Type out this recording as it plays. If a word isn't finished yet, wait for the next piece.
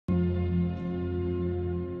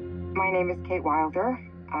My name is Kate Wilder.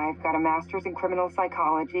 I've got a master's in criminal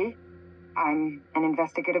psychology. I'm an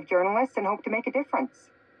investigative journalist and hope to make a difference.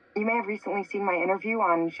 You may have recently seen my interview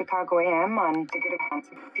on Chicago AM on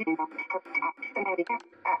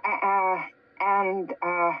and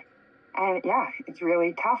yeah, it's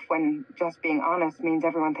really tough when just being honest means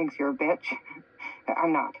everyone thinks you're a bitch.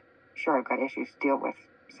 I'm not. Sure, I've got issues to deal with,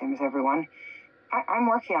 same as everyone. I'm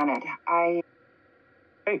working on it.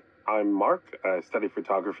 Hey, I'm Mark. I study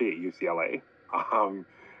photography at UCLA.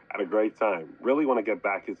 Had a great time. Really want to get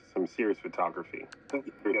back into some serious photography. But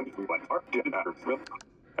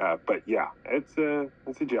yeah, it's a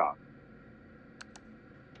job.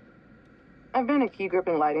 I've been a key grip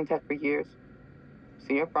and lighting tech for years.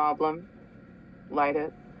 See a problem, light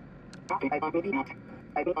it.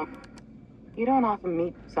 You don't often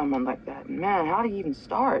meet someone like that. Man, how do you even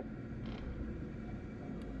start?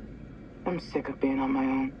 I'm sick of being on my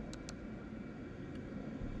own.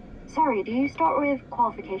 Sorry, do you start with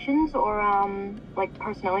qualifications or, like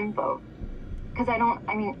personnel info? Because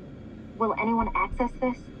will anyone access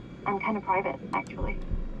this? I'm kind of private, actually.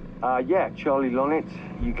 Yeah, Charlie Lonnet,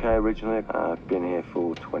 UK originally. I've been here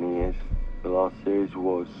for 20 years. The last series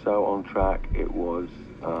was so on track. It was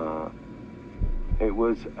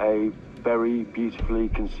a very beautifully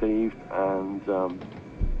conceived and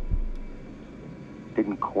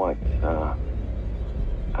didn't quite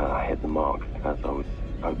hit the mark as I was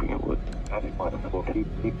hoping it would.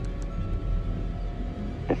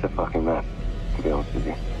 It's a fucking mess, to be honest with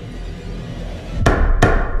you.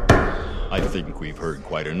 I think we've heard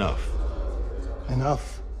quite enough.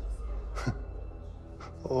 Enough?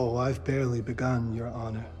 Oh, I've barely begun, Your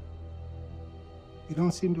Honor. You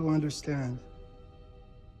don't seem to understand.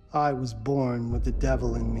 I was born with the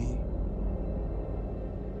devil in me.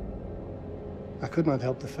 I could not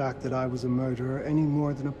help the fact that I was a murderer any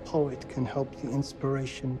more than a poet can help the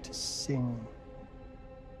inspiration to sing.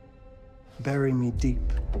 Bury me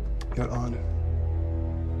deep, Your Honor.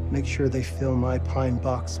 Make sure they fill my pine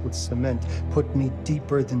box with cement. Put me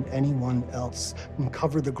deeper than anyone else. And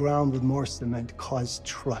cover the ground with more cement, 'cause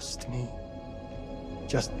trust me,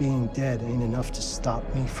 just being dead ain't enough to stop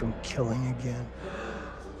me from killing again.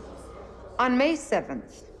 On May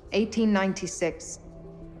 7th, 1896,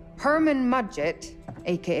 Herman Mudgett,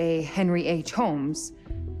 aka Henry H. Holmes,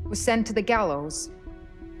 was sent to the gallows.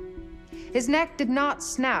 His neck did not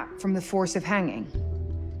snap from the force of hanging.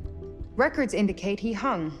 Records indicate he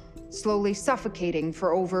hung, slowly suffocating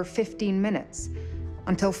for over 15 minutes,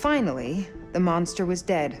 until finally, the monster was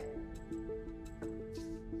dead.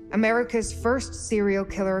 America's first serial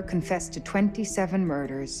killer confessed to 27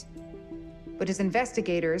 murders. But as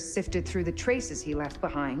investigators sifted through the traces he left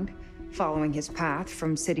behind, following his path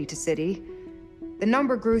from city to city, the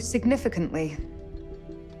number grew significantly.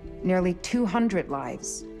 Nearly 200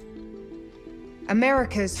 lives.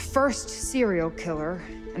 America's first serial killer,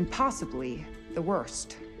 and possibly the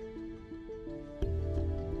worst.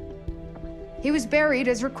 He was buried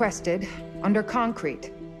as requested, under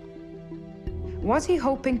concrete. Was he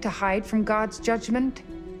hoping to hide from God's judgment?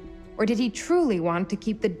 Or did he truly want to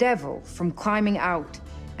keep the devil from climbing out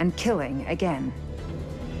and killing again?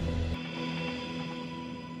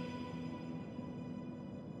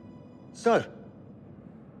 So,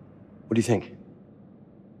 what do you think?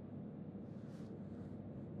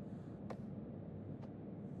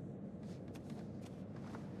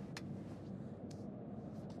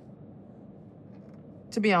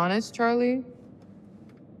 To be honest, Charlie,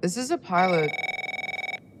 this is a pilot.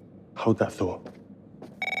 Hold that thought.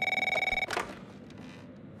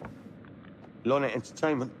 Lonnet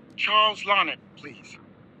Entertainment. Charles Lonnet, please.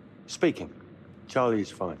 Speaking. Charlie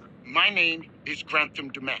is fine. My name is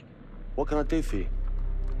Grantham Dumet. What can I do for you,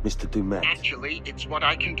 Mr. Dumet? Actually, it's what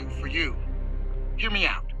I can do for you. Hear me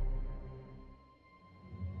out.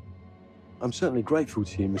 I'm certainly grateful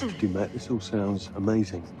to you, Mr. Dumet. This all sounds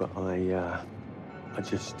amazing, but I'm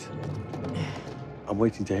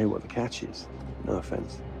waiting to hear what the catch is. No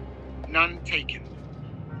offense. None taken.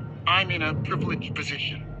 I'm in a privileged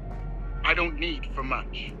position. I don't need for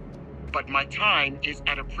much, but my time is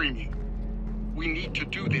at a premium. We need to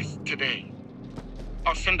do this today.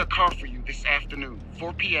 I'll send a car for you this afternoon,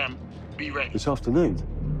 4 p.m. Be ready. This afternoon?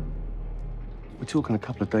 We're talking a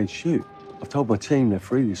couple of days shoot. I've told my team they're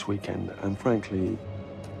free this weekend, and frankly,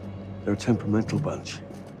 they're a temperamental bunch.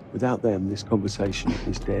 Without them, this conversation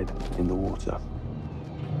is dead in the water.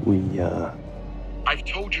 I've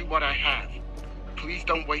told you what I have. Please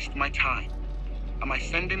don't waste my time. Am I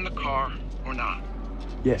sending the car or not?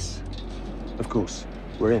 Yes, of course.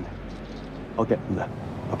 We're in. I'll get them there.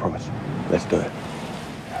 I promise. Let's do it.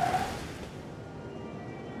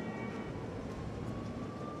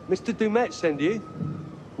 Mr. Dumet send you?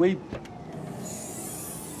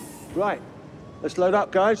 Right. Let's load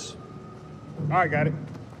up, guys. All right, got it.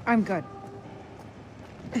 I'm good.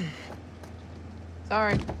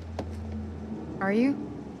 Sorry. Are you?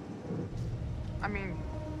 I mean,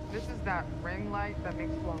 this is that ring light that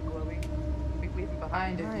makes you all glowy. We leave it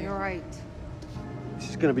behind if you... You're right. This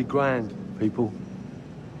is going to be grand, people.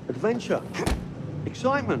 Adventure.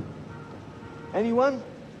 Excitement. Anyone?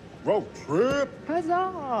 Road trip.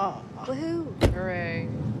 Huzzah! Woohoo! Hooray.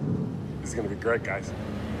 This is gonna be great, guys.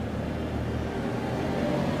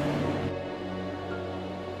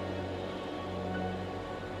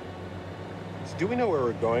 So do we know where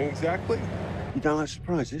we're going exactly? You don't like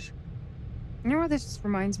surprises? You know what this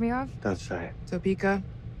reminds me of? Don't say it. Topeka?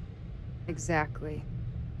 Exactly.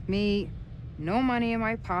 Me, no money in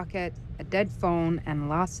my pocket, a dead phone, and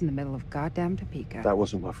lost in the middle of goddamn Topeka. That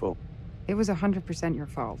wasn't my fault. It was 100% your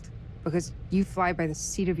fault. Because you fly by the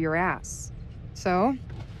seat of your ass. So,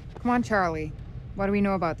 come on, Charlie. What do we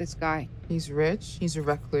know about this guy? He's rich, he's a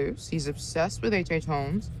recluse, he's obsessed with H.H.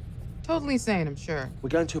 Holmes. Totally sane, I'm sure. We're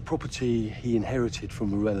going to a property he inherited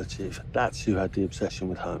from a relative. That's who had the obsession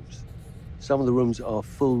with Holmes. Some of the rooms are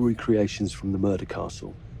full recreations from the murder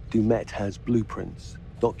castle. Dumet has blueprints,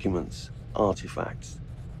 documents, artifacts.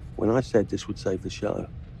 When I said this would save the show,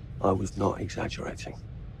 I was not exaggerating.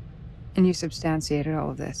 And you substantiated all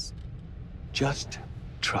of this. Just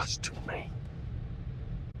trust me.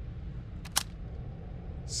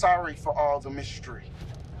 Sorry for all the mystery.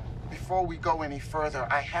 Before we go any further,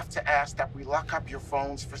 I have to ask that we lock up your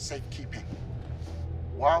phones for safekeeping.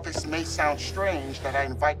 While this may sound strange that I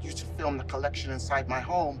invite you to film the collection inside my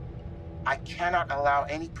home, I cannot allow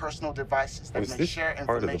any personal devices that may share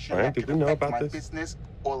information that could affect my business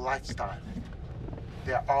or lifestyle.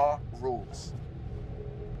 There are rules.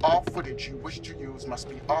 All footage you wish to use must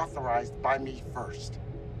be authorized by me first.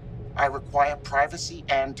 I require privacy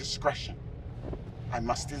and discretion. I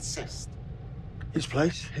must insist. His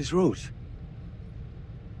place, his rules.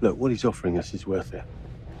 Look, what he's offering us is worth it.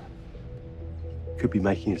 Could be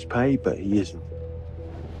making us pay, but he isn't.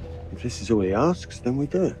 If this is all he asks, then we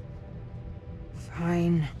do it.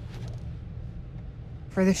 Fine.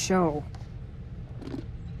 For the show.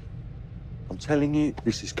 I'm telling you,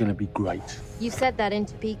 this is going to be great. You said that in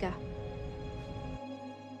Topeka.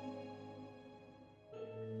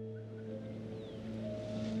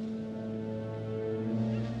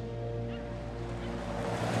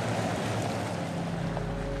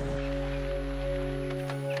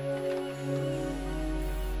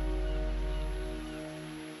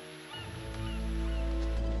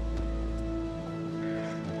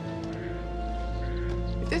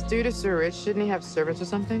 If this dude is so rich, shouldn't he have servants or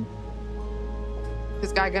something?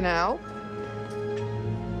 This guy gonna help?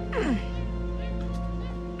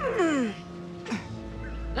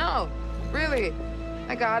 No, really.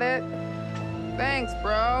 I got it. Thanks,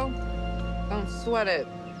 bro. Don't sweat it,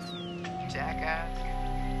 jackass.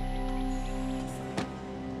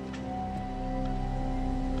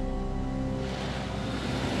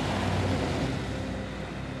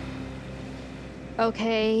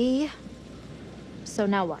 Okay. So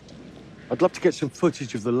now what? I'd love to get some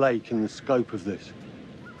footage of the lake and the scope of this.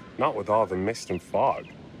 Not with all the mist and fog.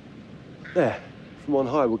 There, from on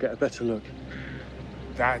high, we'll get a better look.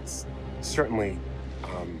 That's certainly,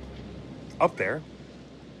 up there.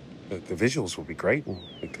 The visuals will be great, and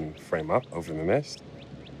we can frame up over the mist.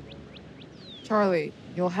 Charlie,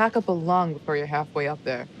 you'll hack up a lung before you're halfway up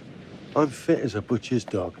there. I'm fit as a butcher's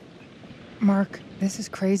dog. Mark, this is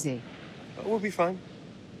crazy. We'll be fine.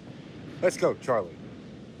 Let's go, Charlie.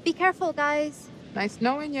 Be careful, guys. Nice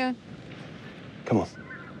knowing you. Come on.